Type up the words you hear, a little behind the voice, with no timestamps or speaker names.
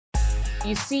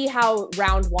you see how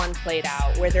round one played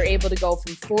out, where they're able to go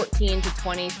from 14 to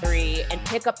 23 and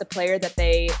pick up the player that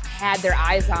they had their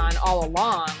eyes on all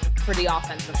along for the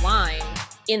offensive line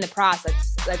in the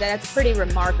process. That's pretty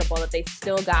remarkable that they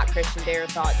still got Christian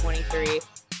Darrisaw at 23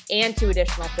 and 2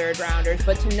 additional third rounders.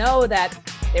 But to know that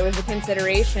there was a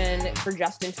consideration for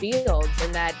Justin Fields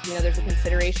and that, there's a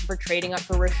consideration for trading up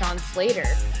for Rashawn Slater,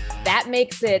 that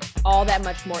makes it all that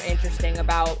much more interesting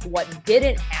about what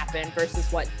didn't happen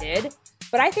versus what did.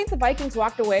 But I think the Vikings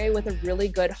walked away with a really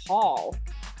good haul.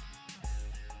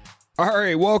 All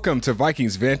right, welcome to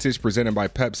Vikings Vantage presented by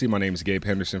Pepsi. My name is Gabe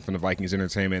Henderson from the Vikings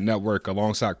Entertainment Network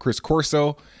alongside Chris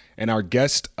Corso and our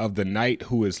guest of the night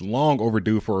who is long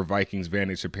overdue for a Vikings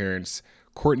Vantage appearance,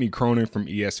 Courtney Cronin from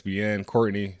ESPN.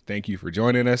 Courtney, thank you for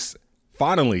joining us.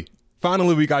 Finally,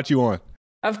 we got you on.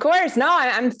 Of course. No,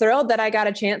 I'm thrilled that I got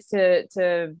a chance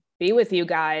to be with you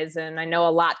guys. And I know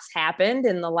a lot's happened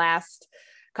in the last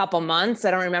couple months.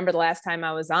 I don't remember the last time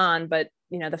I was on, but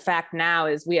the fact now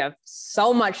is we have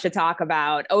so much to talk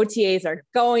about. OTAs are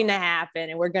going to happen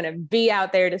and we're going to be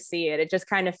out there to see it. It just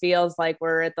kind of feels like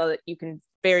you can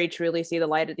very truly see the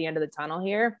light at the end of the tunnel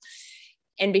here.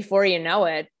 And before you know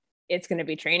it, it's going to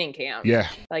be training camp. Yeah.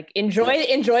 Like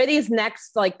enjoy these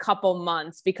next couple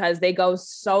months because they go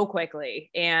so quickly.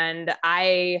 And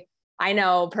I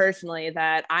know personally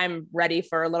that I'm ready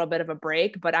for a little bit of a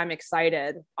break, but I'm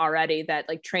excited already that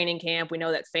training camp, we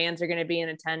know that fans are going to be in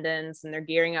attendance and they're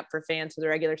gearing up for fans for the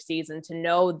regular season. To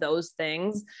know those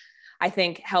things, I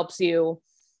think helps you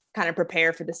kind of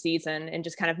prepare for the season and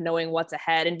just kind of knowing what's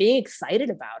ahead and being excited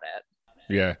about it.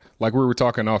 Yeah. Like we were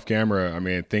talking off camera, I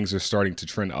mean, things are starting to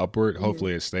trend upward.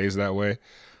 Hopefully it stays that way.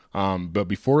 But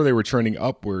before they were trending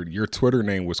upward, your Twitter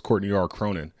name was Courtney R.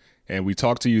 Cronin. And we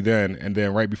talked to you then, and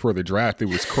then right before the draft, it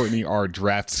was Courtney R.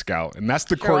 Draft Scout. And that's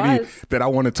the Courtney that I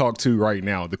want to talk to right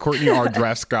now, the Courtney R.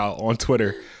 Draft Scout on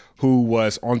Twitter, who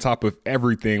was on top of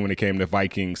everything when it came to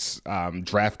Vikings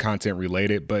draft content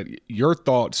related. But your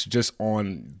thoughts just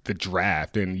on the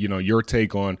draft and, your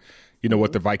take on,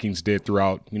 what the Vikings did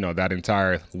throughout, that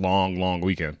entire long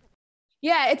weekend.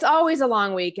 Yeah, it's always a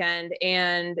long weekend,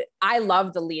 and I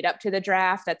love the lead up to the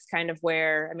draft. That's kind of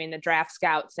where, the Draft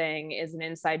Scout thing is an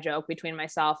inside joke between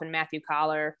myself and Matthew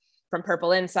Collar from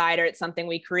Purple Insider. It's something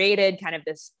we created, kind of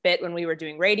this bit when we were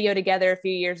doing radio together a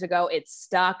few years ago. It's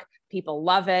stuck. People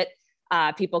love it.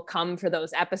 People come for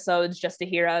those episodes just to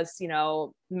hear us,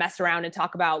 mess around and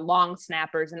talk about long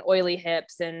snappers and oily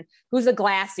hips and who's a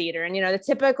glass eater and, the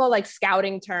typical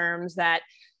scouting terms that,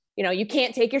 you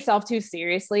can't take yourself too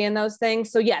seriously in those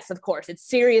things. So yes, of course, it's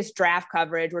serious draft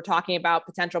coverage. We're talking about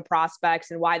potential prospects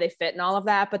and why they fit and all of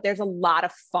that, but there's a lot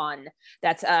of fun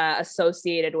that's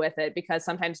associated with it because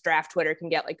sometimes draft Twitter can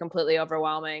get completely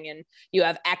overwhelming and you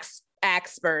have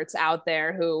experts out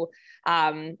there who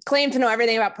claim to know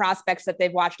everything about prospects that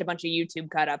they've watched a bunch of YouTube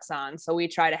cut-ups on. So we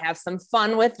try to have some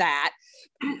fun with that.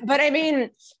 But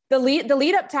the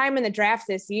lead up time in the draft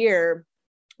this year,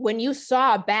 when you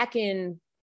saw back in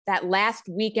that last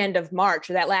weekend of March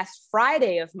or that last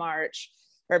Friday of March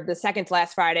or the second to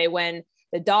last Friday when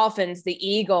the Dolphins, the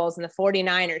Eagles and the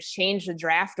 49ers changed the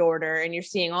draft order and you're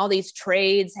seeing all these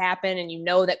trades happen and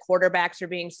that quarterbacks are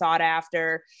being sought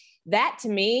after, that to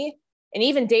me, and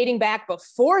even dating back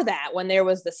before that when there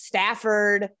was the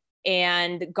Stafford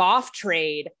and Goff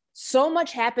trade, so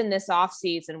much happened this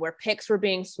offseason where picks were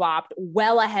being swapped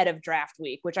well ahead of draft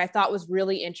week, which I thought was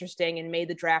really interesting and made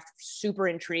the draft super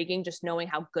intriguing, just knowing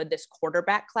how good this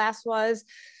quarterback class was.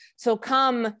 So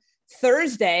come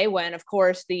Thursday, when, of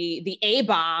course, the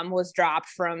A-bomb was dropped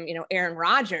from, Aaron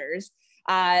Rodgers,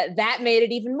 that made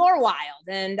it even more wild.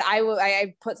 And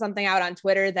I put something out on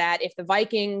Twitter that if the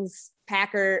Vikings,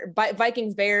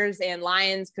 Bears, and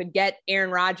Lions could get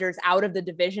Aaron Rodgers out of the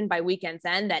division by weekend's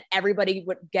end, that everybody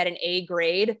would get an A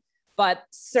grade. But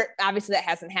obviously that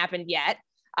hasn't happened yet.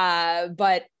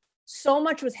 But so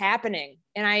much was happening.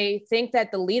 And I think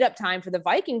that the lead up time for the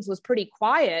Vikings was pretty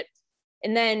quiet.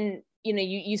 And then,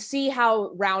 you see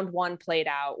how round one played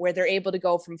out, where they're able to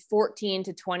go from 14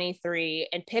 to 23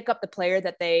 and pick up the player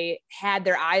that they had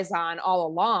their eyes on all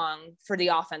along for the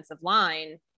offensive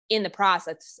line in the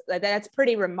process. That's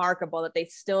pretty remarkable that they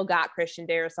still got Christian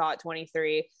Darrisaw at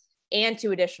 23 and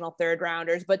 2 additional third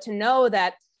rounders. But to know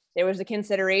that there was a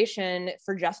consideration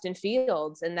for Justin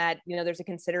Fields and that, there's a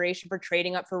consideration for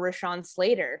trading up for Rashawn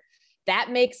Slater,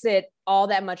 that makes it all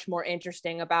that much more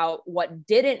interesting about what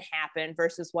didn't happen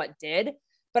versus what did.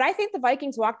 But I think the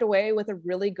Vikings walked away with a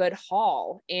really good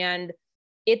haul. And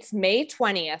it's May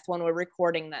 20th when we're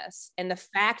recording this. And the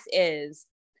fact is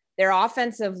their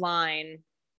offensive line,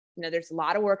 there's a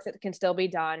lot of work that can still be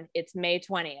done. It's May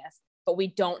 20th. but we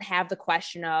don't have the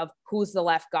question of who's the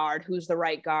left guard, who's the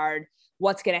right guard,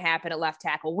 what's going to happen at left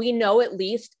tackle. We know at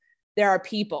least there are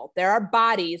there are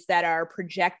bodies that are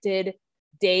projected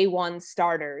day one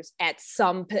starters at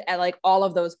like all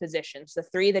of those positions. The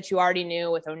three that you already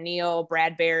knew with O'Neal,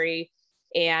 Bradbury,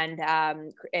 and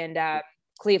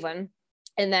Cleveland.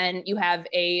 And then you have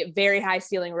a very high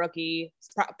ceiling rookie,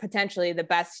 potentially the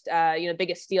best,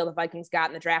 biggest steal the Vikings got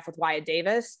in the draft with Wyatt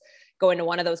Davis, going to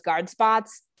one of those guard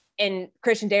spots. And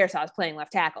Christian Darrisaw is playing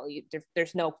left tackle.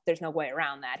 There's no way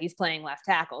around that. He's playing left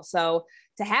tackle. So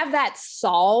to have that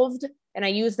solved, and I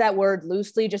use that word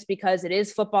loosely just because it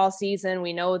is football season.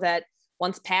 We know that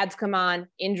once pads come on,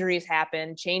 injuries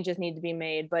happen, changes need to be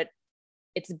made, but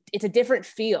it's a different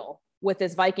feel with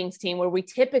this Vikings team where we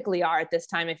typically are at this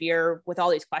time of year with all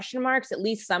these question marks. At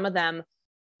least some of them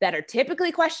that are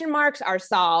typically question marks are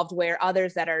solved, where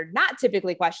others that are not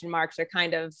typically question marks are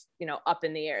kind of, up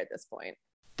in the air at this point.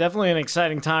 Definitely an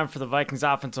exciting time for the Vikings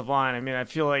offensive line. I mean, I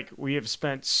feel like we have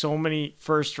spent so many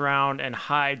first round and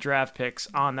high draft picks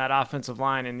on that offensive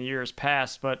line in the years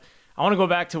past, but I want to go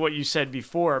back to what you said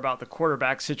before about the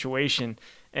quarterback situation.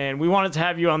 And we wanted to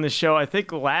have you on the show, I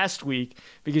think, last week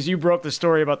because you broke the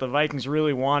story about the Vikings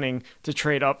really wanting to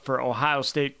trade up for Ohio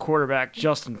State quarterback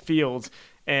Justin Fields.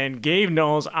 And Gabe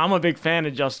knows I'm a big fan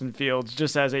of Justin Fields,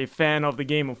 just as a fan of the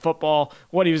game of football,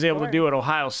 what he was able to do at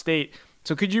Ohio State.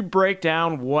 So could you break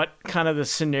down what kind of the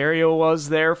scenario was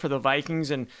there for the Vikings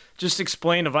and just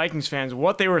explain to Vikings fans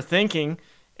what they were thinking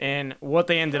and what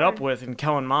they ended up with in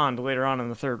Kellen Mond later on in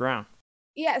the third round?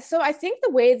 Yeah, so I think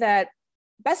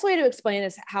best way to explain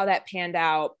is how that panned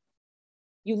out.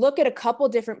 You look at a couple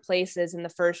different places in the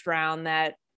first round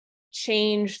that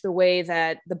changed the way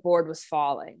that the board was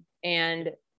falling.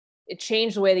 And it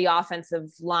changed the way the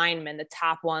offensive linemen, the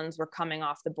top ones, were coming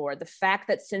off the board. The fact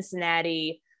that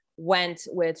Cincinnati went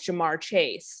with Ja'Marr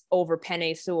Chase over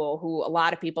Penei Sewell, who a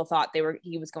lot of people thought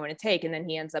he was going to take, and then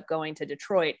he ends up going to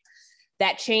Detroit.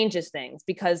 That changes things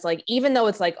because, like, even though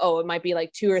it's like, oh, it might be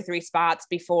like 2 or 3 spots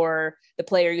before the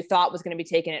player you thought was going to be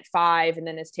taken at 5 and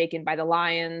then is taken by the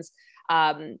Lions,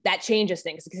 that changes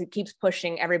things because it keeps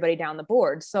pushing everybody down the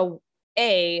board. So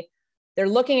they're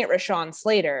looking at Rashawn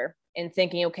Slater and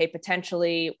thinking, okay,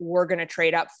 potentially we're going to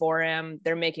trade up for him.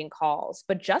 They're making calls,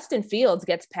 but Justin Fields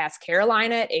gets past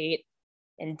Carolina at 8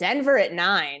 and Denver at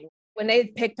 9. When they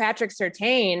pick Patrick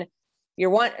Surtain,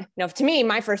 to me,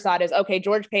 my first thought is, okay,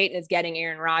 George Paton is getting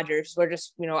Aaron Rodgers. We're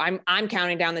just, I'm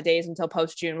counting down the days until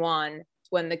post June 1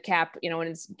 when the cap, when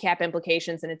it's cap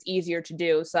implications and it's easier to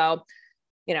do. So,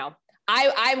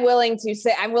 I'm willing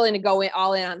to go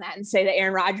all in on that and say that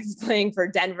Aaron Rodgers is playing for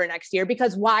Denver next year,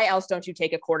 because why else don't you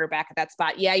take a quarterback at that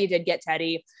spot? Yeah, you did get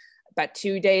Teddy about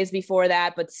 2 days before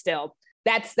that, but still,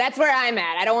 that's where I'm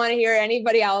at. I don't want to hear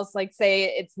anybody else say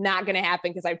it's not going to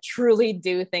happen, because I truly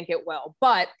do think it will.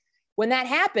 But when that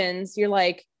happens, you're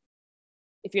like,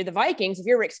 if you're the Vikings, if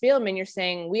you're Rick Spielman, you're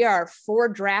saying we are 4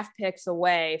 draft picks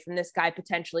away from this guy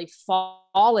potentially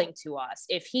falling to us.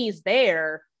 If he's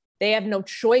there, they have no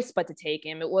choice but to take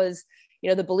him. It was,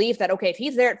 the belief that, okay, if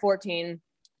he's there at 14,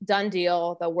 done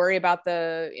deal. They'll worry about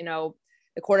the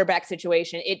quarterback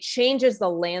situation. It changes the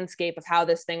landscape of how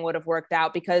this thing would have worked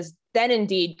out, because then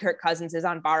indeed Kirk Cousins is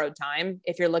on borrowed time,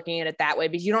 if you're looking at it that way,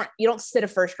 because you don't sit a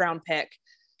first round pick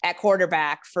at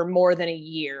quarterback for more than a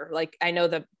year. Like, I know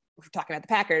we're talking about the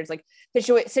Packers, like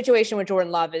situation with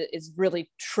Jordan Love is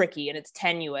really tricky and it's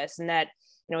tenuous. And that,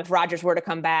 if Rodgers were to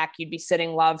come back, you'd be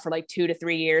sitting Love for like 2 to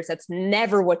 3 years. That's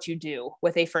never what you do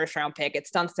with a first round pick. It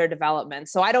stunts their development.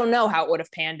 So I don't know how it would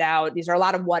have panned out. These are a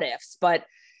lot of what ifs, but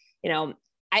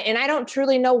I don't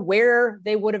truly know where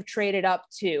they would have traded up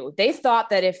to. They thought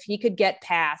that if he could get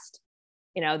past,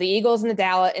 the Eagles and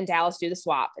Dallas do the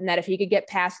swap, and that if he could get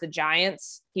past the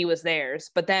Giants, he was theirs.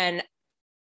 But then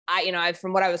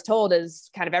from what I was told is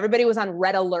kind of everybody was on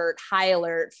red alert, high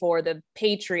alert for the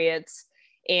Patriots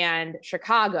and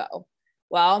Chicago.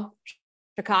 Well,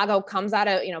 Chicago comes out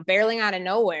of, barreling out of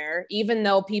nowhere, even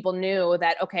though people knew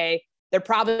that, okay, they're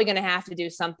probably going to have to do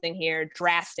something here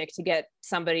drastic to get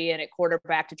somebody in at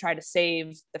quarterback to try to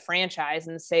save the franchise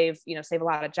and save a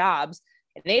lot of jobs.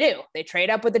 And they do. They trade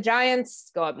up with the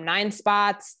Giants, go up 9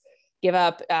 spots, give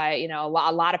up, a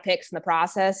lot of picks in the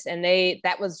process. And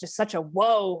that was just such a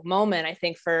whoa moment, I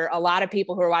think, for a lot of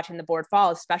people who were watching the board fall,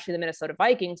 especially the Minnesota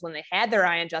Vikings, when they had their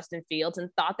eye on Justin Fields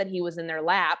and thought that he was in their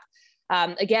lap.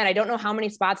 Again, I don't know how many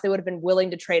spots they would have been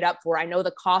willing to trade up for. I know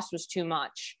the cost was too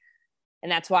much,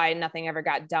 and that's why nothing ever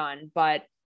got done. But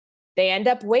they end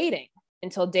up waiting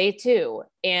until day 2.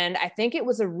 And I think it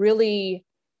was a really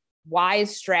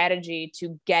wise strategy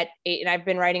to get and I've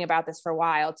been writing about this for a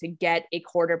while, to get a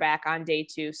quarterback on day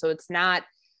 2. So it's not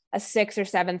a 6th or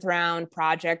 7th round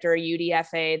project or a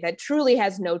UDFA that truly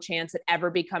has no chance at ever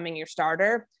becoming your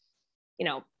starter,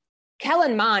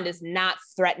 Kellen Mond is not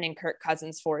threatening Kirk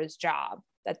Cousins for his job.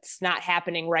 That's not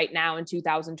happening right now in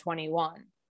 2021.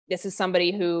 This is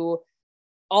somebody who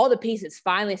all the pieces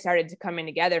finally started to coming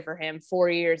together for him 4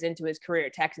 years into his career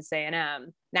at Texas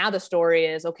A&M. Now the story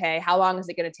is, okay, how long is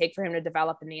it going to take for him to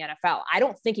develop in the NFL? I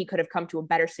don't think he could have come to a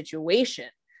better situation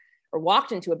or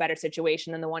walked into a better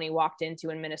situation than the one he walked into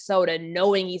in Minnesota,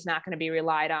 knowing he's not going to be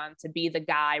relied on to be the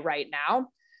guy right now.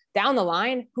 Down the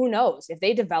line, who knows? If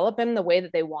they develop him the way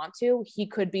that they want to, he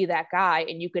could be that guy,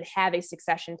 and you could have a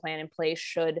succession plan in place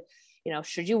should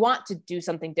you want to do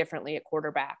something differently at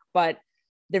quarterback. But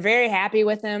they're very happy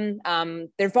with him.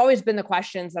 There've always been the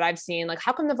questions that I've seen, like,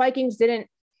 how come the Vikings didn't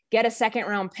get a 2nd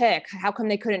round pick? How come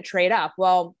they couldn't trade up?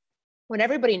 Well, when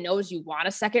everybody knows you want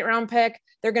a 2nd round pick,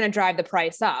 they're going to drive the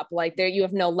price up. Like, there, you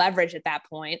have no leverage at that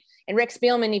point. And Rick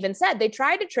Spielman even said they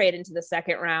tried to trade into the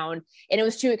 2nd round and it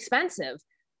was too expensive.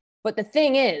 But the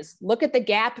thing is, look at the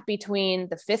gap between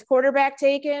the 5th quarterback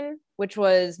taken, which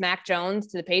was Mac Jones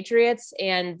to the Patriots,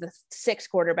 and the 6th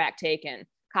quarterback taken,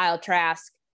 Kyle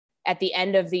Trask, at the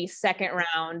end of the 2nd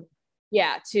round,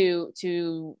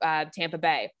 to Tampa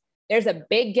Bay. There's a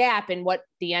big gap in what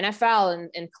the NFL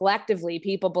and collectively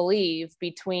people believe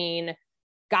between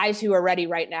guys who are ready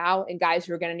right now and guys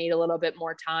who are going to need a little bit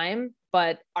more time,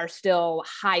 but are still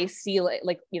high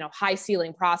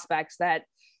ceiling prospects that,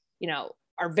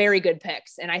 are very good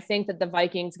picks. And I think that the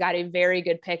Vikings got a very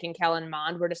good pick in Kellen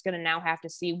Mond. We're just going to now have to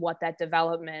see what that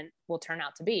development will turn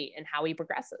out to be and how he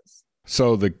progresses.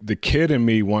 So the kid in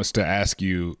me wants to ask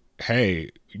you,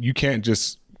 hey, you can't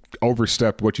just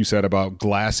overstep what you said about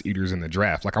glass eaters in the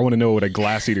draft. Like, I want to know what a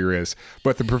glass eater is.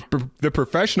 But the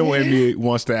professional in me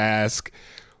wants to ask,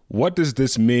 what does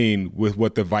this mean with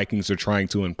what the Vikings are trying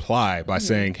to imply by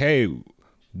saying, hey,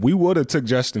 we would have took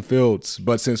Justin Fields,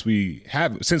 but since we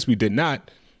did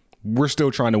not, we're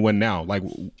still trying to win now. Like,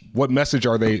 what message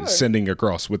are they sending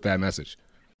across with that message?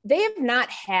 They have not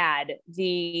had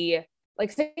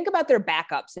think about their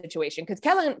backup situation, because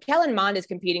Kellen Mond is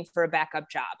competing for a backup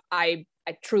job. I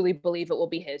truly believe it will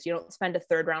be his. You don't spend a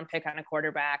 3rd round pick on a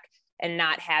quarterback and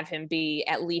not have him be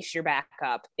at least your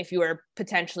backup if you are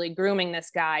potentially grooming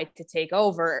this guy to take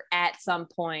over at some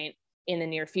point in the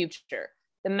near future.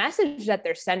 The message that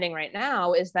they're sending right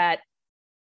now is that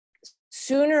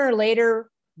sooner or later,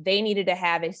 they needed to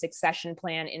have a succession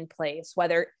plan in place,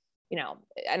 whether,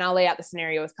 and I'll lay out the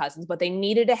scenario with Cousins, but they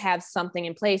needed to have something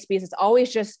in place because it's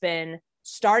always just been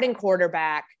starting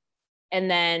quarterback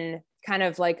and then kind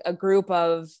of like a group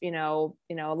of, a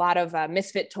lot of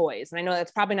misfit toys. And I know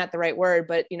that's probably not the right word,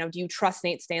 but, do you trust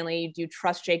Nate Stanley? Do you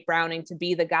trust Jake Browning to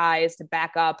be the guys to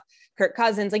back up Kirk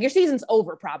Cousins? Like, your season's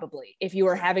over probably if you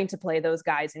were having to play those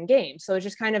guys in games. So it's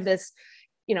just kind of this,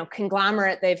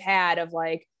 conglomerate they've had of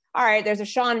like, all right, there's a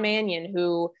Sean Mannion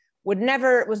who was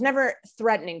never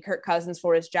threatening Kirk Cousins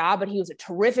for his job, but he was a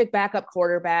terrific backup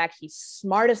quarterback. He's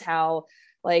smart as hell.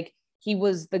 Like, he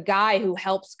was the guy who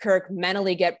helps Kirk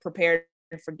mentally get prepared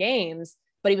for games,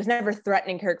 but he was never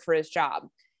threatening Kirk for his job.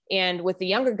 And with the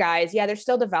younger guys, they're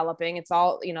still developing. It's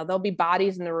all, there'll be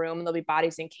bodies in the room and there'll be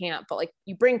bodies in camp. But like,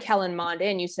 you bring Kellen Mond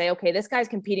in, you say, okay, this guy's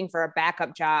competing for a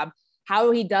backup job.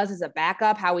 How he does as a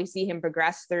backup, how we see him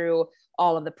progress through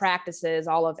all of the practices,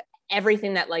 all of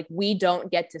everything that like we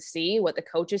don't get to see, what the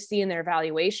coaches see in their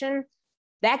evaluation,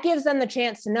 that gives them the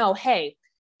chance to know, hey,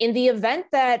 in the event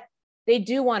that they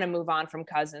do want to move on from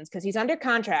Cousins, because he's under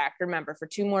contract, remember, for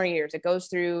 2 more years. It goes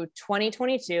through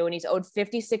 2022, and he's owed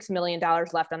 $56 million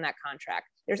left on that contract.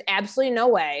 There's absolutely no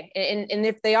way. And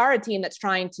if they are a team that's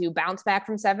trying to bounce back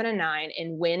from 7-9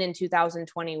 and win in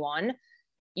 2021,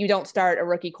 you don't start a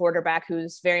rookie quarterback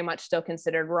who's very much still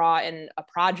considered raw and a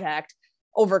project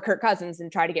over Kirk Cousins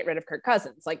and try to get rid of Kirk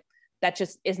Cousins. Like, that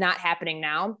just is not happening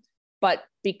now. But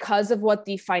because of what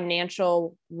the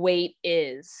financial weight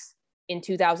is in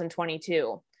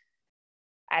 2022,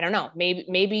 I don't know,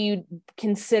 maybe you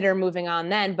consider moving on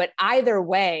then. But either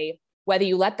way, whether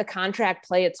you let the contract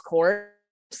play its course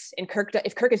and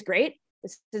if Kirk is great,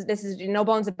 this is no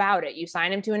bones about it. You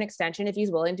sign him to an extension if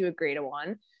he's willing to agree to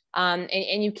one,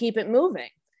 and you keep it moving.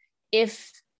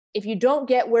 If you don't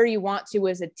get where you want to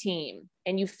as a team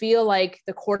and you feel like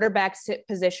the quarterback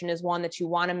position is one that you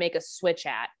want to make a switch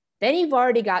at, then you've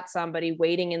already got somebody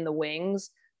waiting in the wings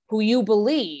who you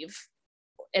believe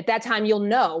at that time you'll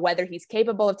know whether he's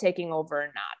capable of taking over or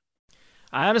not.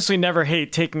 I honestly never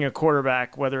hate taking a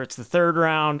quarterback, whether it's the 3rd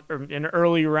round or an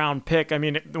early round pick. I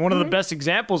mean, one of the best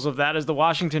examples of that is the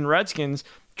Washington Redskins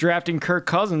drafting Kirk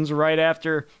Cousins right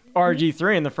after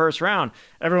RG3 in the first round.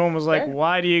 Everyone was like,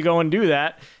 why do you go and do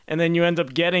that? And then you end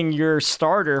up getting your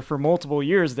starter for multiple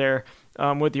years there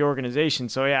with the organization.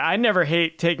 So, yeah, I never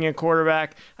hate taking a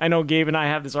quarterback. I know Gabe and I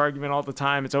have this argument all the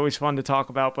time. It's always fun to talk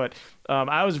about, but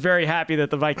I was very happy that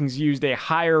the Vikings used a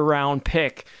higher round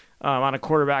pick on a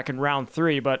quarterback in round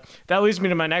 3. But that leads me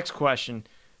to my next question.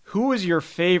 Who is your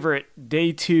favorite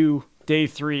day 2, day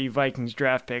 3 Vikings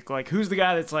draft pick? Like, who's the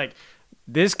guy that's like,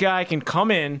 this guy can come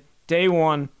in day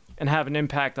 1 and have an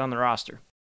impact on the roster?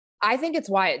 I think it's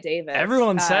Wyatt Davis.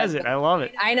 Everyone says it. I love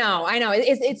it. I know.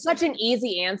 It's such an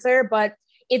easy answer, but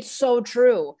it's so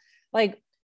true. Like,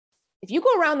 if you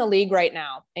go around the league right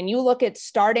now and you look at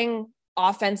starting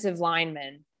offensive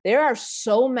linemen, there are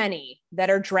so many that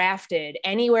are drafted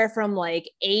anywhere from like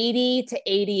 80 to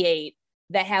 88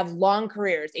 that have long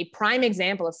careers. A prime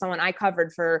example of someone I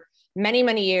covered for many,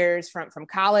 many years from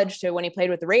college to when he played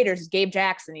with the Raiders is Gabe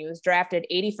Jackson. He was drafted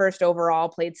 81st overall,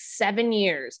 played 7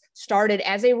 years, started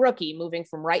as a rookie, moving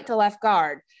from right to left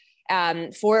guard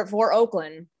for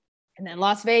Oakland and then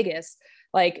Las Vegas.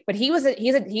 Like, but he was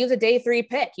a day 3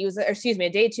 pick. He was a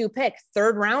day 2 pick,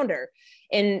 3rd rounder.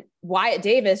 And Wyatt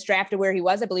Davis drafted where he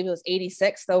was, I believe it was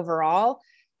 86th overall.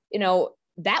 You know,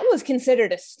 that was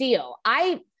considered a steal.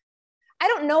 I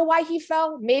don't know why he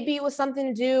fell. Maybe it was something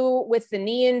to do with the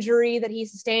knee injury that he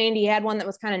sustained. He had one that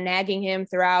was kind of nagging him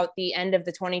throughout the end of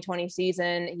the 2020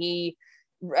 season. He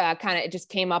it just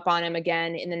came up on him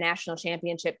again in the national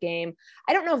championship game.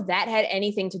 I don't know if that had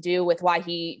anything to do with why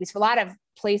because a lot of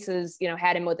places, you know,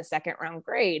 had him with a 2nd round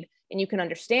grade, and you can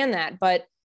understand that. But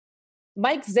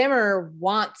Mike Zimmer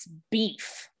wants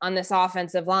beef on this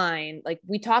offensive line. Like,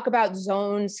 we talk about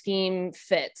zone scheme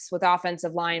fits with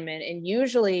offensive linemen, and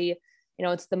usually, you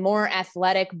know, it's the more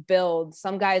athletic build.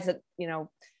 Some guys that, you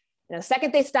know, the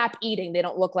second they stop eating, they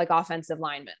don't look like offensive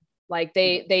linemen. Like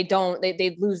they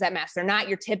lose that mass. They're not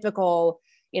your typical,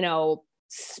 you know,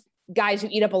 guys who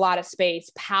eat up a lot of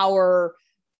space, power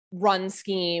run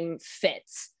scheme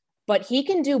fits, but he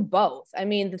can do both. I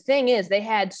mean, the thing is, they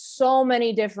had so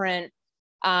many different,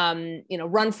 you know,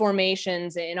 run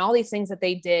formations and all these things that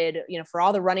they did, you know, for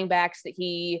all the running backs that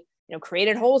he, you know,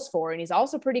 created holes for. And he's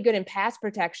also pretty good in pass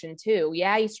protection too.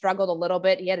 Yeah, he struggled a little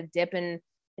bit. He had a dip in,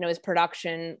 you know, his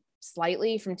production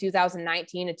slightly from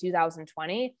 2019 to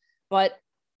 2020. But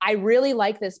I really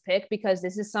like this pick because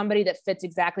this is somebody that fits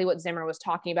exactly what Zimmer was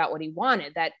talking about, what he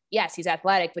wanted. That, yes, he's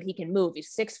athletic, but he can move.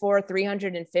 He's 6'4",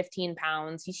 315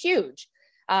 pounds. He's huge.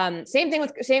 Same thing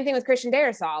with Christian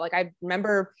Darrisaw. Like, I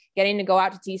remember getting to go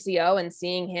out to TCO and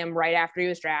seeing him right after he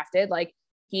was drafted. Like,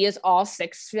 he is all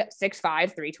 6'5",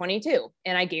 322.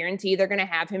 And I guarantee they're going to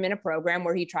have him in a program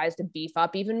where he tries to beef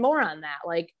up even more on that.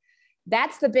 Like,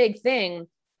 that's the big thing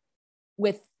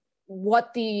with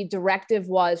what the directive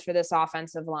was for this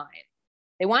offensive line.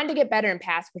 They wanted to get better in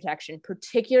pass protection,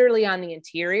 particularly on the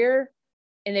interior.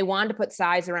 And they wanted to put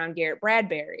size around Garrett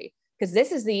Bradbury, because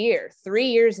this is the year, 3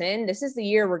 years in, this is the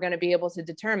year we're going to be able to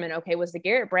determine, okay, was the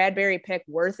Garrett Bradbury pick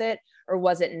worth it or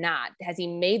was it not? Has he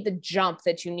made the jump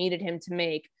that you needed him to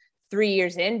make 3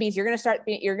 years in? Because you're going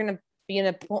to be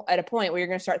at a point where you're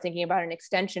going to start thinking about an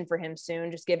extension for him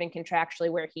soon, just given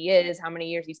contractually where he is, how many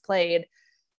years he's played.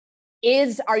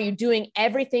 Are you doing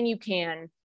everything you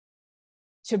can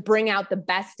to bring out the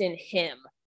best in him?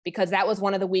 Because that was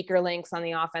one of the weaker links on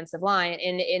the offensive line.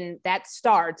 And that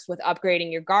starts with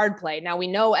upgrading your guard play. Now, we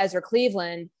know Ezra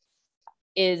Cleveland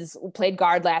played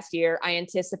guard last year. I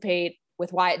anticipate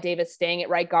with Wyatt Davis staying at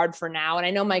right guard for now. And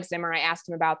I know Mike Zimmer, I asked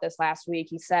him about this last week.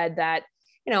 He said that,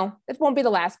 you know, it won't be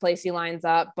the last place he lines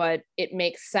up, but it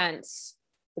makes sense.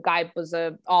 The guy was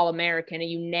a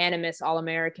unanimous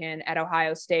All-American at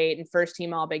Ohio State and first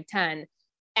team All Big Ten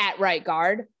at right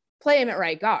guard. Play him at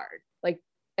right guard. Like,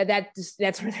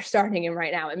 that's where they're starting him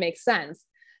right now. It makes sense.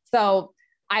 So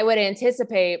I would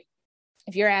anticipate,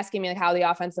 if you're asking me like how the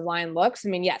offensive line looks, I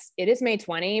mean, yes, it is May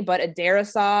 20, but a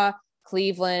Darrisaw,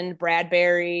 Cleveland,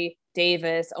 Bradbury,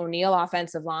 Davis, O'Neal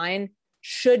offensive line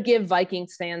should give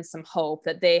Vikings fans some hope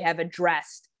that they have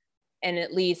addressed and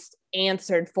at least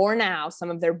answered for now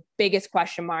some of their biggest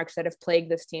question marks that have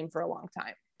plagued this team for a long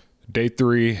time. Day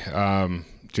 3,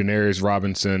 Janarius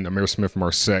Robinson, Amir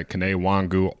Smith-Marset, Kene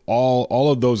Wangu,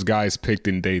 all of those guys picked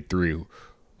in day 3.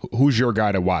 Who's your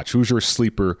guy to watch? Who's your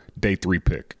sleeper day 3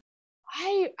 pick?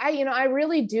 I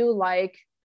really do like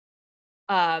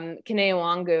Kene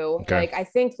Wangu. Okay. Like, I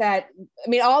think that, I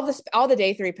mean, all the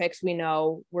day 3 picks we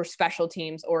know were special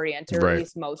teams oriented, or at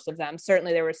least most of them.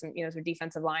 Certainly there were some, some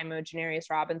defensive linemen, Janarius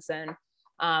Robinson.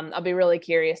 I'll be really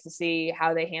curious to see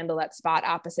how they handle that spot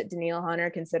opposite Danielle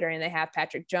Hunter, considering they have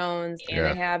Patrick Jones and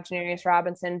they have Janarius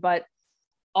Robinson. But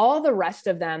all the rest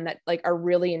of them that like are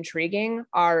really intriguing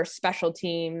are special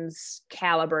teams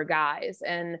caliber guys.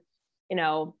 And, you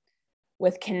know,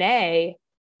 with Kene,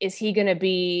 is he going to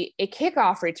be a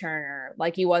kickoff returner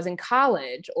like he was in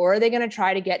college? Or are they going to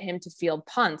try to get him to field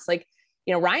punts? Like,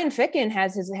 you know, Ryan Ficken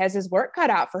has his work cut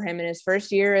out for him in his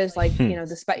first year as like, you know,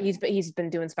 he's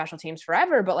been doing special teams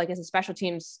forever, but like as a special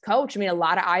teams coach, I mean, a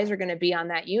lot of eyes are going to be on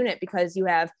that unit because you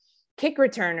have kick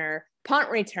returner, punt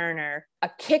returner,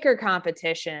 a kicker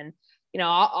competition. You know,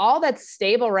 all that's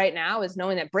stable right now is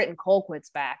knowing that Britton Colquitt's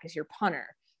back as your punter.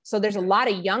 So there's a lot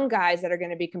of young guys that are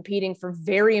going to be competing for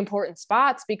very important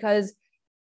spots because,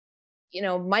 you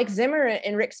know, Mike Zimmer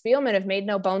and Rick Spielman have made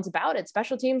no bones about it.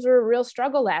 Special teams were a real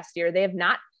struggle last year. They have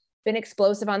not been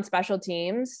explosive on special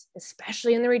teams,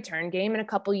 especially in the return game, in a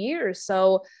couple years.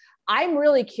 So I'm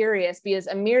really curious because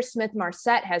Ihmir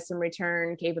Smith-Marsette has some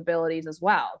return capabilities as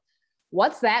well.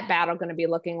 What's that battle going to be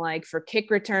looking like for kick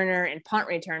returner and punt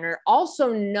returner?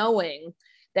 Also knowing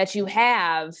that you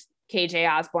have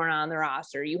KJ Osborne on the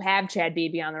roster, you have Chad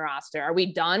Beebe on the roster. Are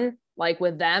we done like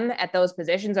with them at those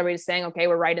positions? Are we just saying, okay,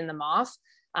 we're writing them off?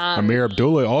 Ameer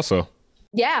Abdullah also.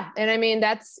 Yeah. And I mean,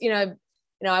 that's, you know,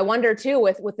 I wonder too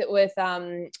with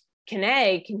Kene,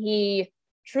 can he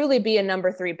truly be a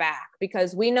number 3 back?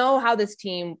 Because we know how this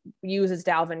team uses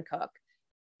Dalvin Cook.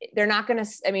 They're not going to,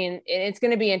 I mean, it's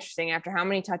going to be interesting after how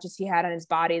many touches he had on his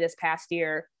body this past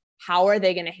year. How are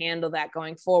they going to handle that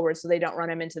going forward so they don't run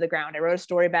him into the ground? I wrote a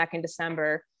story back in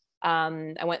December.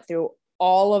 I went through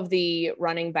all of the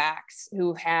running backs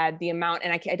who had the amount,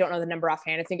 and I don't know the number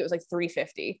offhand. I think it was like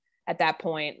 350 at that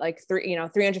point, like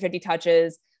 350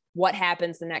 touches. What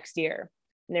happens the next year?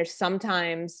 And there's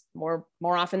sometimes more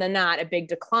often than not, a big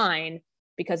decline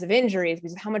because of injuries,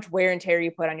 because of how much wear and tear you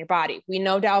put on your body. We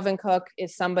know Dalvin Cook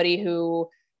is somebody who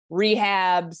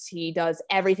rehabs. He does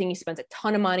everything. He spends a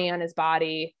ton of money on his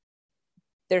body.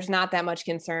 There's not that much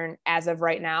concern as of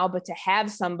right now, but to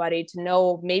have somebody to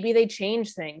know, maybe they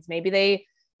change things. Maybe they,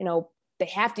 you know, they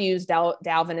have to use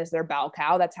Dalvin as their bell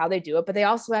cow. That's how they do it. But they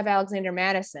also have Alexander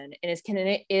Madison. And is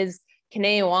Kene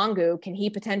Nwangwu, can he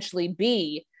potentially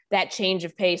be that change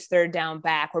of pace third down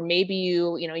back? Or maybe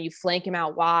you flank him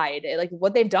out wide, like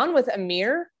what they've done with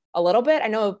Ameer a little bit. I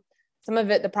know some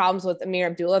of it, the problems with Ameer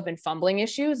Abdullah have been fumbling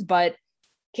issues, but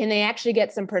can they actually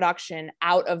get some production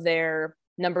out of their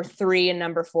number 3 and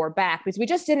number 4 back? Because we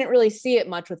just didn't really see it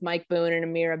much with Mike Boone and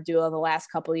Ameer Abdullah the last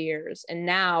couple of years. And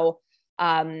now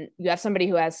you have somebody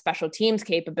who has special teams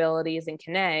capabilities in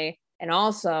Kene. And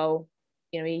also,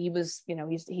 you know,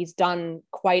 he's done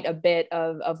quite a bit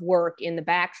of work in the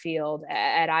backfield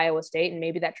at Iowa State. And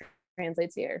maybe that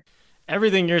translates here.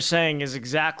 Everything you're saying is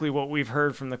exactly what we've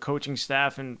heard from the coaching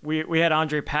staff. And we had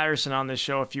Andre Patterson on this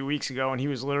show a few weeks ago, and he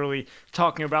was literally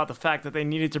talking about the fact that they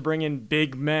needed to bring in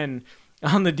big men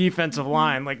on the defensive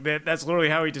line. Like that's literally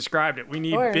how he described it. We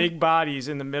need big bodies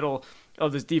in the middle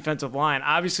of this defensive line.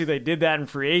 Obviously, they did that in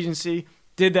free agency,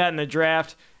 did that in the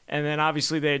draft, and then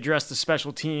obviously they addressed the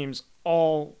special teams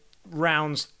all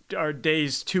rounds or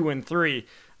days 2 and 3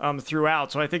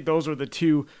 throughout. So I think those were the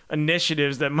 2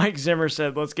 initiatives that Mike Zimmer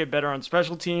said, let's get better on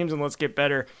special teams and let's get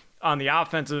better on the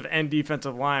offensive and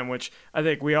defensive line, which I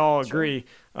think we all agree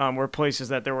were places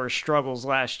that there were struggles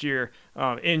last year,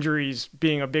 injuries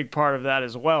being a big part of that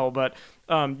as well. But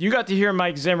you got to hear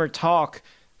Mike Zimmer talk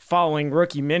following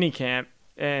rookie minicamp,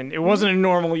 and it wasn't a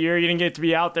normal year. You didn't get to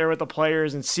be out there with the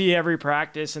players and see every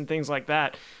practice and things like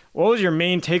that. What was your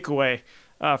main takeaway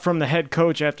from the head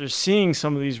coach after seeing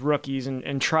some of these rookies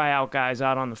and tryout guys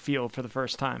out on the field for the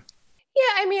first time?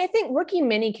 Yeah, I mean, I think rookie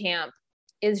minicamp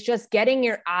is just getting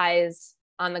your eyes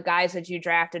on the guys that you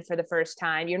drafted for the first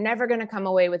time. You're never going to come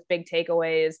away with big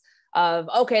takeaways of,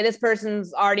 okay, this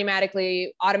person's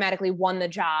automatically won the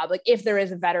job. Like if there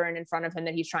is a veteran in front of him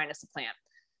that he's trying to supplant.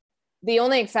 The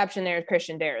only exception there is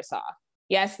Christian Darrisaw.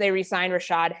 Yes, they re-signed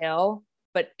Rashad Hill,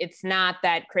 but it's not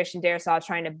that Christian Darrisaw is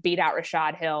trying to beat out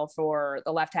Rashad Hill for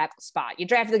the left tackle spot. You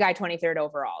drafted the guy 23rd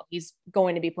overall. He's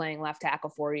going to be playing left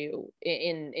tackle for you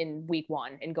in week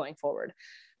 1 and going forward.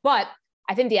 But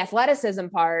I think the athleticism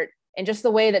part and just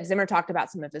the way that Zimmer talked about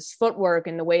some of his footwork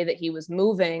and the way that he was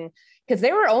moving, because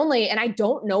they were only, and I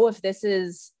don't know if this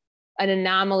is an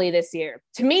anomaly this year.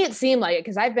 To me, it seemed like it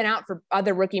because I've been out for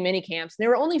other rookie mini camps. There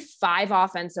were only 5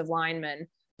 offensive linemen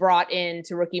brought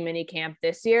into rookie mini camp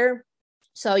this year.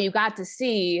 So you got to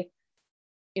see,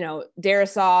 you know,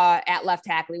 Darrisaw at left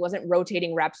tackle. He wasn't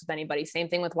rotating reps with anybody. Same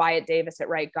thing with Wyatt Davis at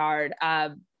right guard.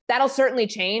 That'll certainly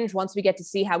change once we get to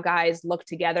see how guys look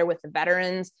together with the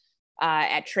veterans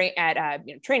at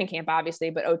training camp, obviously,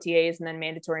 but OTAs and then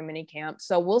mandatory mini camp.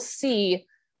 So we'll see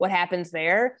what happens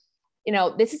there.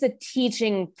 this is a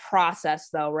teaching process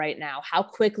though right now. How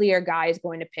quickly are guys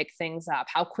going to pick things up?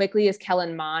 How quickly is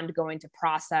Kellen Mond going to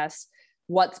process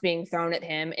what's being thrown at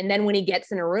him? And then when he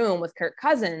gets in a room with Kirk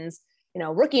Cousins,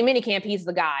 rookie minicamp, he's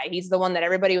the guy. He's the one that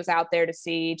everybody was out there to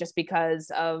see just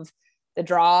because of the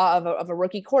draw of a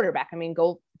rookie quarterback. I mean,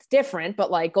 it's different, but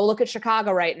go look at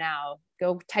Chicago right now.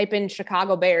 Go type in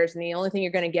Chicago Bears, and the only thing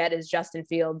you're going to get is Justin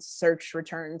Fields search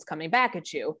returns coming back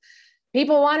at you.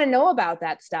 People want to know about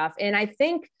that stuff. And I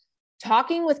think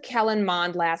talking with Kellen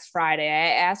Mond last Friday,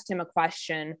 I asked him a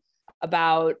question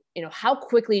about, how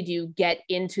quickly do you get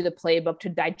into the playbook to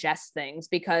digest things?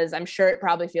 Because I'm sure it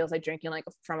probably feels like drinking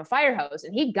from a fire hose.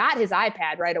 And he got his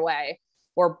iPad right away,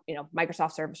 or,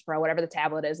 Microsoft Surface Pro, whatever the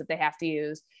tablet is that they have to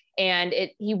use. And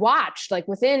he watched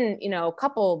within,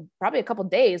 probably a couple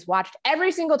days, watched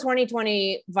every single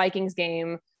 2020 Vikings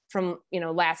game from,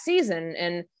 last season.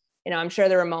 And, I'm sure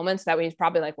there were moments that he's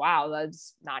probably like, wow,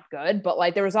 that's not good.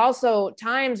 But there was also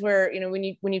times where,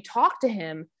 when you talk to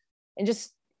him and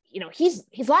just,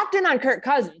 he's locked in on Kirk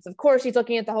Cousins. Of course, he's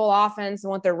looking at the whole offense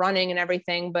and what they're running and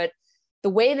everything. But the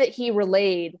way that he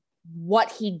relayed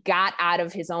what he got out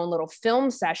of his own little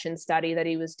film session study that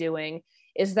he was doing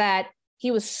is that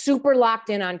he was super locked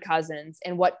in on Cousins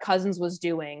and what Cousins was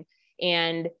doing,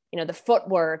 and, the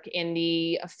footwork and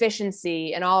the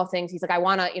efficiency and all of things. He's like, I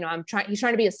want to, he's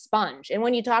trying to be a sponge. And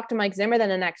when you talk to Mike Zimmer then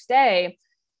the next day,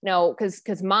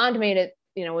 because Mond made it,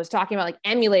 was talking about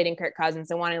emulating Kirk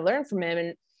Cousins and wanting to learn from him.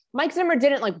 And Mike Zimmer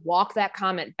didn't walk that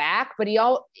comment back, but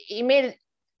he made it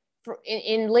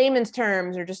in layman's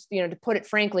terms, or just, to put it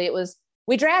frankly, it was,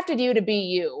 we drafted you to be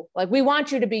you. We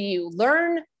want you to be you.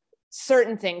 Learn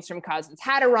certain things from Cousins,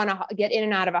 how to get in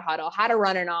and out of a huddle, how to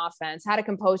run an offense, how to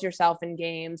compose yourself in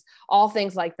games, all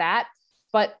things like that.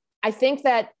 But I think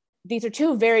that these are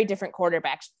two very different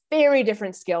quarterbacks, very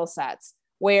different skill sets,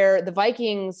 where the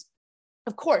Vikings,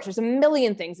 of course, there's a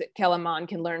million things that Kellen Mond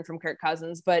can learn from Kirk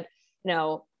Cousins, but,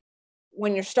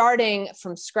 when you're starting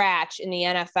from scratch in the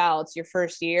NFL, it's your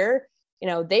first year,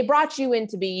 they brought you in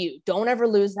to be you. Don't ever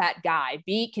lose that guy.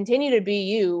 Continue to be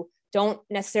you. Don't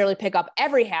necessarily pick up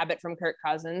every habit from Kirk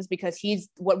Cousins, because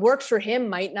what works for him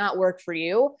might not work for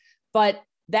you. But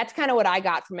that's kind of what I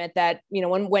got from it, that,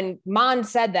 when Mond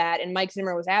said that and Mike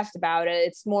Zimmer was asked about it,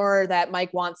 it's more that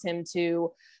Mike wants him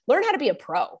to learn how to be a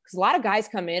pro, because a lot of guys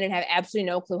come in and have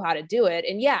absolutely no clue how to do it.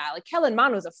 And yeah, Kellen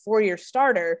Mond was a 4-year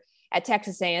starter at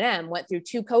Texas A&M, went through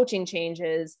 2 coaching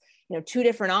changes, 2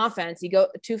 different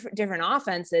different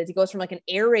offenses. He goes from an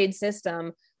air raid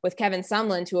system with Kevin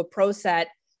Sumlin to a pro set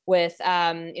with,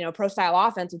 pro style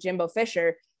offense with Jimbo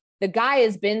Fisher. The guy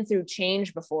has been through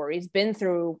change before. He's been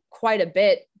through quite a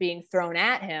bit being thrown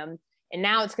at him. And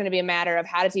now it's going to be a matter of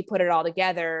how does he put it all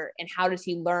together, and how does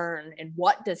he learn, and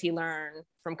what does he learn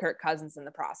from Kirk Cousins in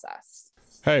the process?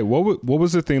 Hey, what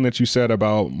was the thing that you said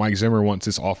about Mike Zimmer wants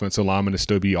his offensive lineman to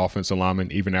still be offensive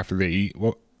lineman even after they eat?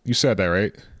 Well, you said that,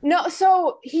 right? No,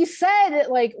 so he said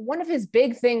one of his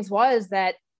big things was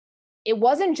that it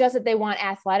wasn't just that they want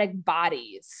athletic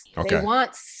bodies. Okay. They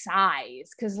want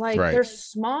size, because right. They're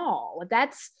small.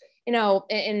 That's,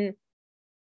 and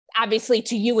obviously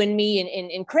to you and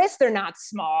me and Chris, they're not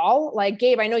small.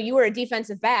 Gabe, I know you were a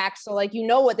defensive back, so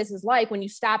what this is like when you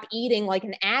stop eating like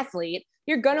an athlete,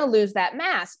 you're going to lose that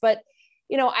mass. But,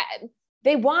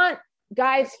 they want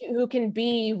guys who can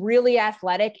be really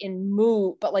athletic and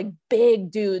move, but big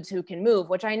dudes who can move,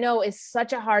 which I know is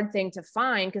such a hard thing to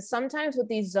find, because sometimes with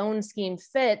these zone scheme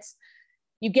fits,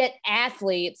 you get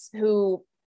athletes who,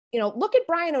 look at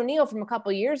Brian O'Neill from a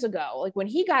couple of years ago. When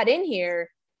he got in here,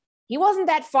 he wasn't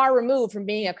that far removed from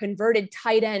being a converted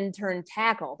tight end turned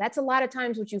tackle. That's a lot of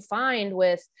times what you find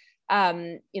with,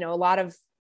 a lot of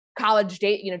college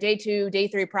day 2, day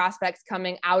 3 prospects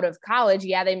coming out of college.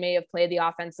 Yeah, they may have played the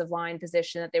offensive line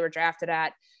position that they were drafted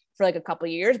at for a couple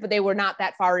of years, but they were not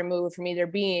that far removed from either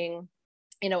being,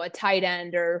 a tight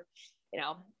end or,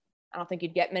 I don't think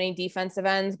you'd get many defensive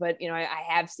ends, but, I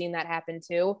have seen that happen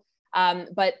too.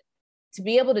 But to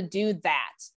be able to do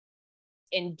that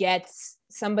and get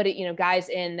somebody, guys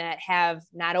in that have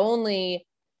not only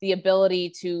the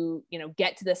ability to,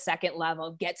 get to the second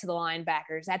level, get to the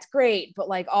linebackers, that's great. But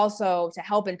also to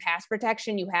help in pass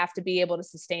protection, you have to be able to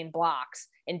sustain blocks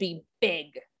and be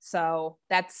big. So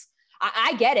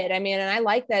I get it. I mean, and I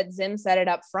like that Zim said it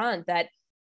up front, that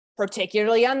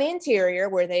particularly on the interior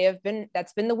where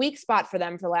that's been the weak spot for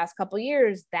them for the last couple of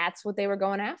years, that's what they were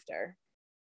going after.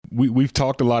 We've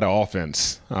talked a lot of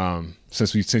offense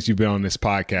since you've been on this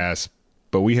podcast,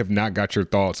 but we have not got your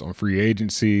thoughts on free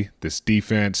agency, this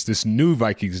defense, this new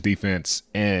Vikings defense,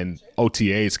 and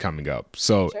OTAs coming up.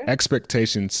 So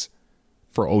Expectations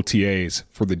for OTAs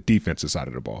for the defensive side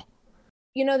of the ball.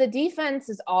 The defense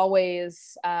is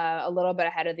always a little bit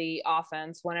ahead of the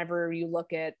offense whenever you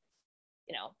look at,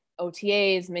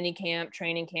 OTAs, mini camp,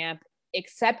 training camp,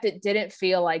 except it didn't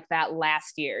feel like that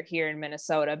last year here in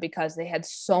Minnesota because they had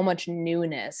so much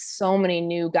newness, so many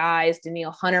new guys.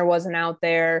 Danielle Hunter wasn't out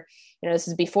there. This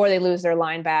is before they lose their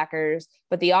linebackers,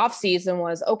 but the offseason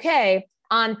was okay.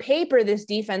 On paper, this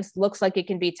defense looks like it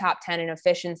can be top 10 in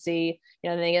efficiency.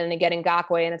 Then they get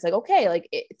Ngakoue and it's like, okay,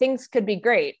 things could be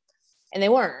great. And they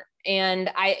weren't. And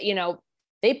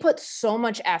they put so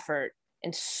much effort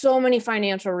and so many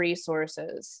financial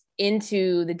resources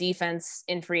into the defense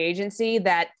in free agency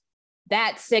that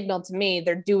signaled to me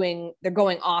they're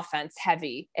going offense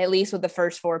heavy, at least with the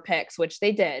first 4 picks, which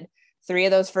they did. 3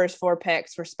 of those first 4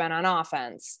 picks were spent on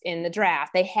offense in the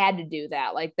draft. They had to do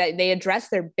that. They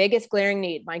addressed their biggest glaring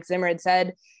need. Mike Zimmer had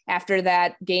said after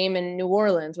that game in New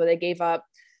Orleans where they gave up,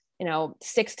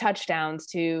 6 touchdowns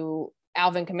to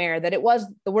Alvin Kamara, that it was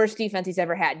the worst defense he's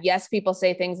ever had. Yes, people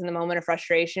say things in the moment of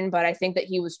frustration, but I think that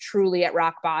he was truly at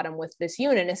rock bottom with this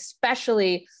unit,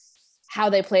 especially how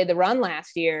they played the run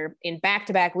last year in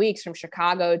back-to-back weeks from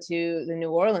Chicago to the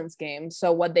New Orleans game.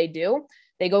 So what they do,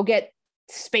 they go get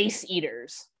space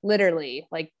eaters, literally.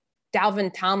 Like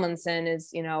Dalvin Tomlinson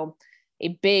is,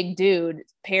 a big dude,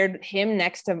 paired him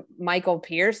next to Michael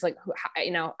Pierce. I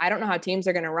don't know how teams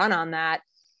are going to run on that.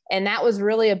 And that was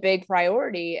really a big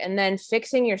priority. And then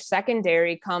fixing your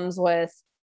secondary comes with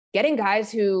getting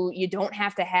guys who you don't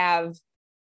have to have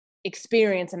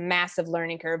experience a massive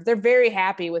learning curve. They're very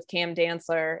happy with Cam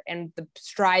Dantzler and the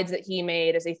strides that he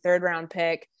made as a 3rd-round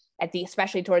pick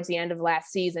especially towards the end of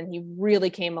last season. He really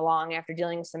came along after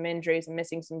dealing with some injuries and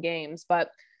missing some games.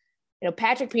 But,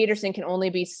 Patrick Peterson can only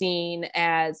be seen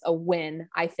as a win,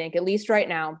 I think, at least right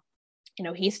now.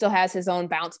 He still has his own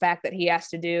bounce back that he has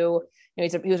to do. He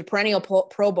was a perennial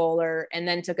Pro Bowler and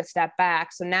then took a step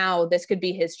back. So now this could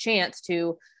be his chance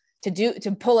to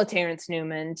pull a Terrence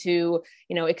Newman, to,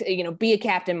 be a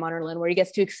Captain Munnerlyn, where he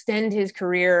gets to extend his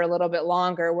career a little bit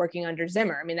longer working under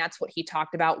Zimmer. I mean, that's what he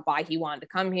talked about, why he wanted to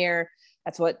come here.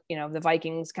 That's what, the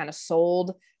Vikings kind of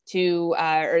sold to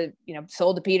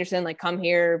Peterson, like, come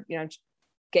here,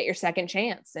 get your second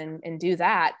chance and do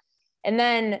that. And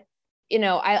then,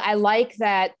 I like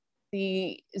that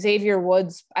the Xavier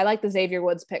Woods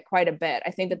pick quite a bit.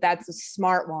 I think that that's a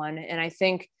smart one. And I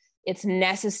think it's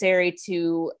necessary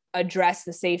to address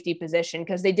the safety position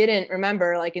because they didn't,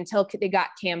 remember, until they got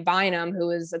Cam Bynum, who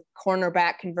is a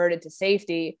cornerback converted to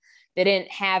safety, they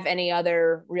didn't have any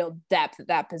other real depth at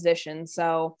that position.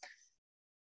 So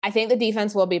I think the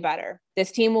defense will be better.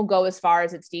 This team will go as far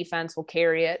as its defense will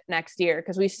carry it next year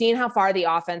because we've seen how far the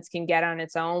offense can get on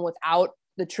its own without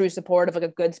the true support of a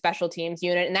good special teams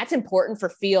unit. And that's important for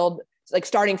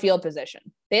starting field position.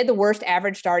 They had the worst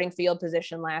average starting field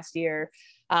position last year.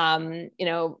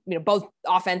 Both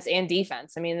offense and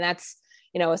defense. I mean, that's,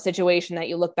 a situation that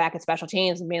you look back at special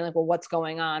teams and being like, well, what's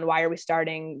going on? Why are we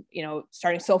starting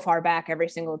so far back every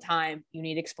single time? You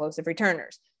need explosive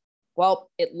returners. Well,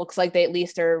 it looks like they at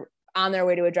least are on their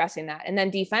way to addressing that. And then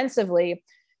defensively,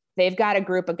 they've got a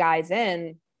group of guys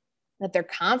in that they're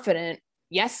confident.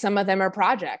 Yes, some of them are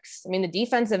projects. I mean, the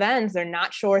defensive ends, they're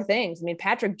not sure things. I mean,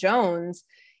 Patrick Jones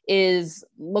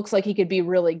looks like he could be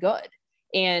really good.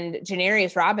 And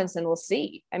Janarius Robinson, we'll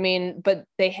see. I mean, but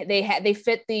they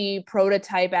fit the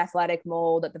prototype athletic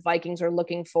mold that the Vikings are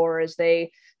looking for as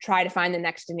they try to find the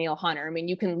next Danielle Hunter. I mean,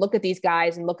 you can look at these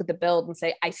guys and look at the build and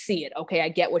say, I see it. Okay, I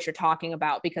get what you're talking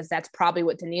about, because that's probably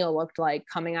what Danielle looked like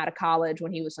coming out of college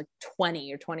when he was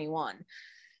 20 or 21.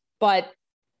 But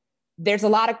they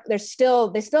still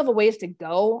have a ways to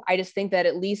go. I just think that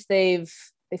at least they've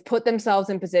put themselves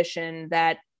in position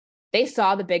that they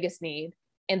saw the biggest need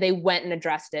and they went and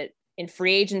addressed it in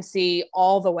free agency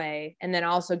all the way. And then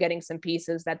also getting some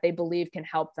pieces that they believe can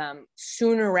help them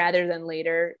sooner rather than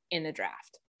later in the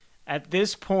draft. At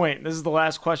this point, this is the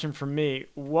last question from me.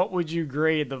 What would you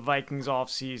grade the Vikings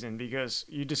offseason? Because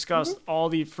you discussed all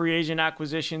the free agent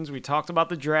acquisitions. We talked about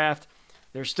the draft.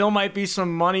 There still might be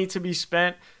some money to be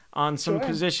spent on some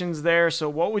positions there. So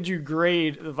what would you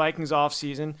grade the Vikings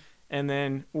offseason? And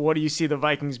then what do you see the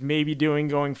Vikings maybe doing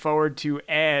going forward to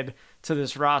add to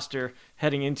this roster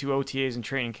heading into OTAs and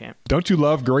training camp? Don't you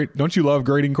love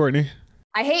grading, Courtney?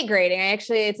 I hate grading.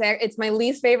 It's my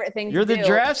least favorite thing You're to do. You're the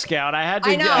draft scout. I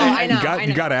know.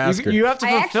 You got to ask her. You have to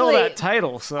fulfill that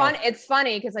title. So it's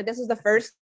funny because this was the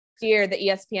first year that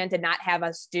ESPN did not have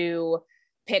us do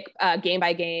pick game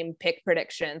by game pick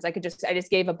predictions. I just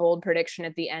gave a bold prediction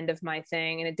at the end of my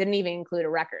thing, and it didn't even include a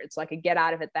record, so I could get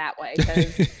out of it that way.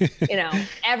 Because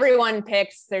everyone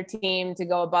picks their team to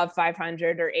go above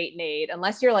 500 or 8-8,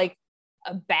 unless you're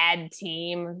a bad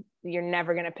team, you're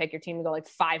never going to pick your team to go like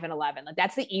 5-11. Like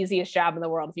that's the easiest job in the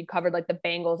world. If you covered like the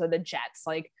Bengals or the Jets,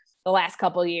 like the last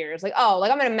couple of years, like, oh,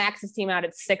 like I'm going to max this team out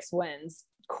at 6 wins.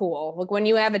 Cool. Like when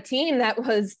you have a team that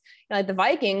was like the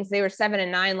Vikings, they were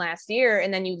 7-9 last year.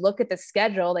 And then you look at the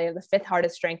schedule, they have the 5th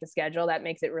hardest strength of schedule. That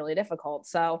makes it really difficult.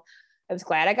 So I was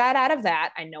glad I got out of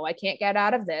that. I know I can't get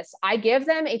out of this. I give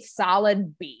them a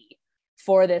solid B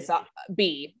for this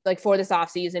for this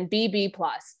offseason, B+.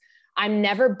 I'm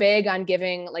never big on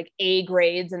giving like A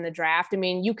grades in the draft. I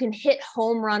mean, you can hit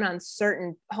home runs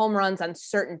on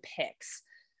certain picks.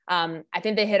 I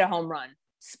think they hit a home run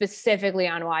specifically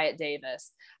on Wyatt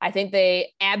Davis. I think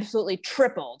they absolutely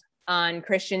tripled on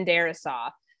Christian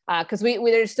Darrisaw. Because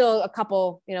there's still a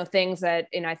couple, things that,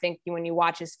 I think when you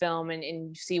watch his film and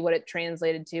you see what it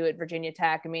translated to at Virginia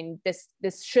Tech, I mean,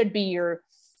 this should be your,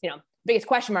 biggest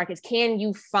question mark is, can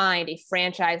you find a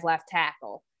franchise left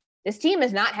tackle? This team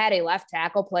has not had a left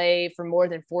tackle play for more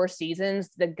than 4 seasons.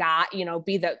 The guy,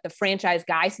 be the franchise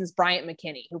guy since Bryant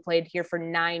McKinney, who played here for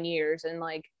 9 years. And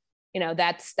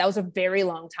that was a very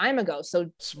long time ago. So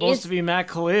supposed to be Matt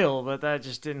Khalil, but that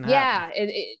just didn't happen.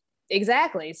 Yeah,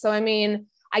 exactly. So, I mean,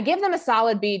 I give them a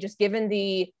solid B, just given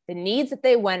the needs that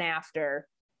they went after,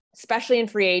 especially in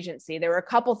free agency. There were a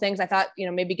couple things I thought,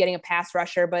 maybe getting a pass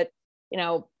rusher, but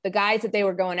the guys that they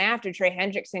were going after, Trey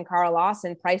Hendrickson, Carl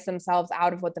Lawson, priced themselves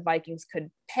out of what the Vikings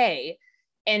could pay.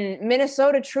 And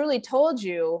Minnesota truly told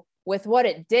you with what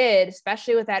it did,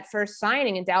 especially with that first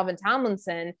signing in Dalvin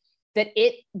Tomlinson, that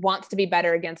it wants to be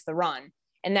better against the run.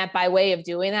 And that by way of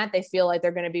doing that, they feel like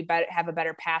they're going to be better, have a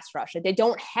better pass rush. They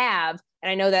don't have, and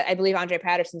I know that I believe Andre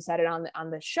Patterson said it on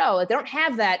the show, like they don't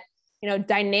have that,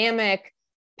 dynamic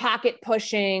pocket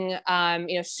pushing,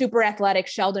 super athletic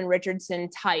Sheldon Richardson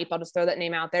type. I'll just throw that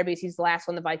name out there because he's the last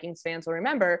one the Vikings fans will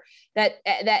remember that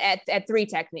at 3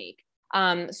 technique.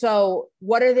 So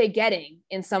what are they getting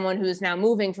in someone who's now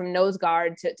moving from nose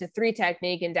guard to 3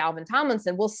 technique in Dalvin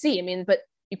Tomlinson? We'll see. I mean, but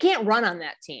you can't run on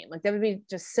that team. Like that would be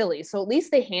just silly. So at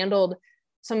least they handled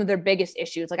some of their biggest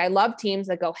issues. Like I love teams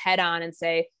that go head on and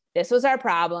say, this was our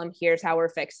problem, here's how we're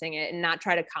fixing it, and not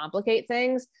try to complicate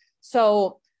things.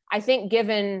 So I think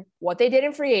given what they did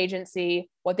in free agency,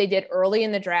 what they did early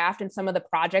in the draft, and some of the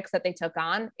projects that they took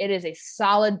on, it is a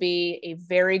solid B, a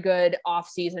very good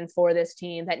offseason for this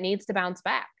team that needs to bounce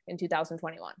back in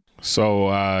 2021.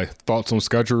 So thoughts on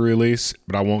schedule release,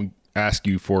 but I won't ask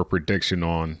you for a prediction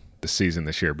on the season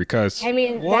this year because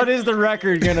what is the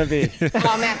record going to be?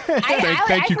 Oh man,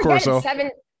 thank you, Corso.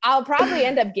 I'll probably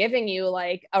end up giving you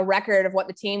like a record of what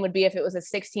the team would be if it was a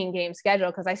 16 game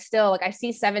schedule. Cause I still I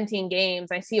see 17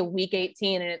 games, I see a week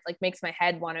 18 and it like makes my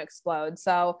head want to explode.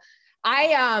 So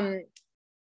I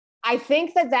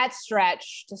think that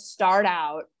stretch to start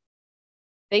out,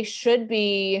 they could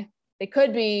be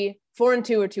 4-2 or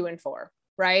 2-4,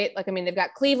 right? Like, I mean, they've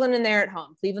got Cleveland in there at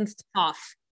home. Cleveland's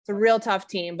tough. It's a real tough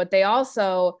team, but they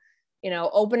also,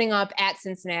 opening up at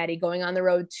Cincinnati, going on the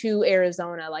road to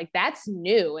Arizona, like that's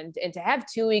new. And to have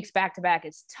 2 weeks back to back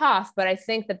is tough, but I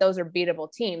think that those are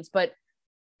beatable teams. But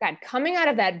God, coming out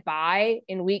of that bye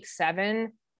in week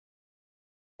 7,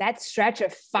 that stretch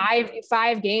of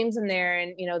five games in there,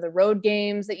 and the road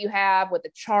games that you have with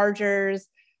the Chargers.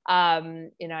 I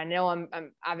know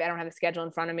I don't have the schedule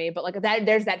in front of me, but like that,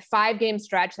 there's that 5-game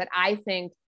stretch that I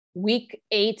think week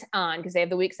 8 on, because they have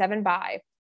the week 7 bye.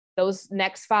 Those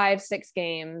next 5-6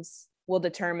 games will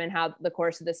determine how the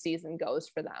course of the season goes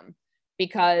for them,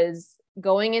 because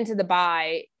going into the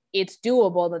bye, it's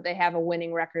doable that they have a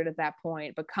winning record at that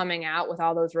point, but coming out with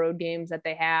all those road games that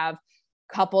they have,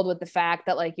 coupled with the fact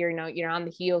that like, you're on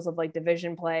the heels of like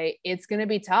division play, it's going to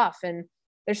be tough. And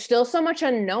there's still so much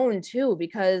unknown too,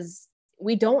 because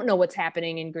we don't know what's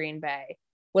happening in Green Bay.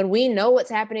 When we know what's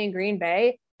happening in Green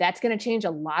Bay, that's going to change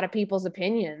a lot of people's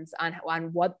opinions on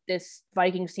what this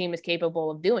Vikings team is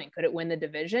capable of doing. Could it win the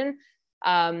division?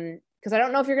 Because I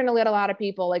don't know if you're going to let a lot of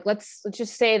people, like, let's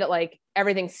just say that like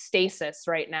everything's stasis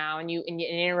right now and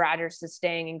Aaron Rodgers is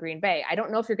staying in Green Bay. I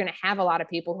don't know if you're going to have a lot of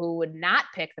people who would not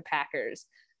pick the Packers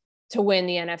to win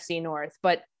the NFC North,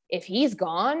 but if he's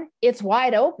gone, it's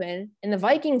wide open, and the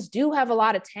Vikings do have a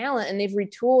lot of talent, and they've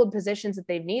retooled positions that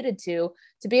they've needed to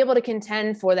be able to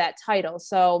contend for that title.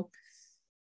 So,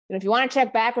 if you want to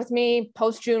check back with me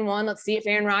post June 1, let's see if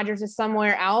Aaron Rodgers is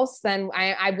somewhere else, then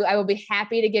I will be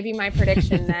happy to give you my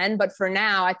prediction then. But for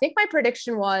now, I think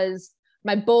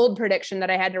my bold prediction that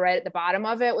I had to write at the bottom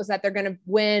of it was that they're going to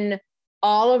win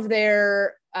all of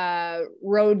their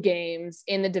road games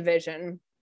in the division,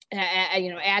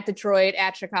 at Detroit,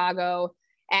 at Chicago,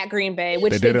 at Green Bay,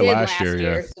 which they did last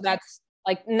year. So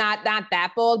like not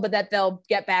that bold, but that they'll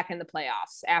get back in the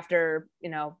playoffs after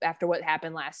what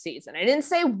happened last season. I didn't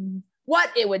say what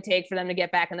it would take for them to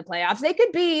get back in the playoffs. They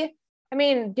could be, I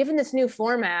mean, given this new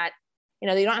format, you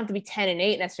don't have to be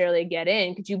 10-8 necessarily to get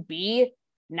in. Could you be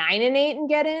 9-8 and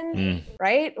get in?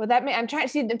 Right? Well, that I'm trying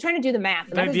to do the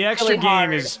math. The extra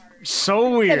game is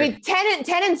so weird. I mean,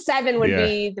 10-7 would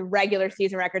be the regular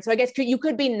season record. So I guess you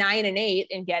could be 9-8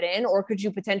 and get in, or could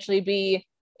you potentially be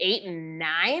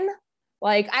 8-9?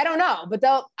 Like, I don't know, but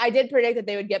I did predict that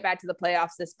they would get back to the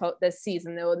playoffs this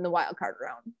season, though, in the wild card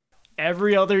round.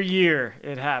 Every other year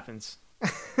it happens.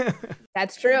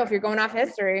 That's true if you're going off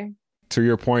history. To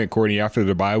your point, Courtney, after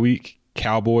the bye week,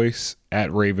 Cowboys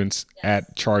at Ravens,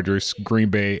 at Chargers, Green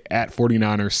Bay, at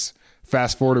 49ers.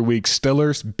 Fast forward a week,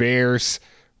 Steelers, Bears,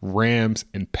 Rams,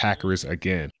 and Packers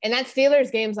again. And that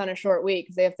Steelers game's on a short week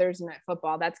because they have Thursday Night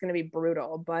Football. That's going to be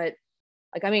brutal. But,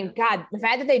 like, I mean, God, the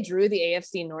fact that they drew the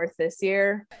AFC North this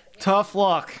year. Tough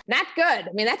luck. Not good. I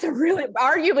mean, that's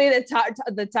arguably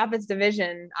the toughest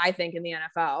division, I think, in the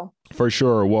NFL. For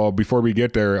sure. Well, before we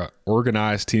get there,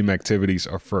 organized team activities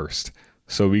are first.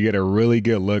 So we get a really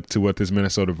good look to what this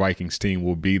Minnesota Vikings team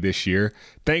will be this year.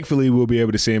 Thankfully, we'll be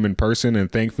able to see them in person.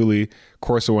 And thankfully,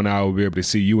 Corso and I will be able to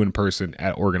see you in person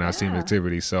at organized team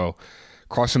activities. So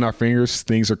crossing our fingers,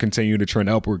 things are continuing to trend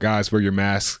upward. Guys, wear your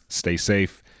masks, stay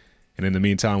safe. And in the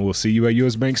meantime, we'll see you at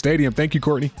US Bank Stadium. Thank you,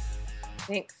 Courtney.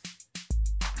 Thanks.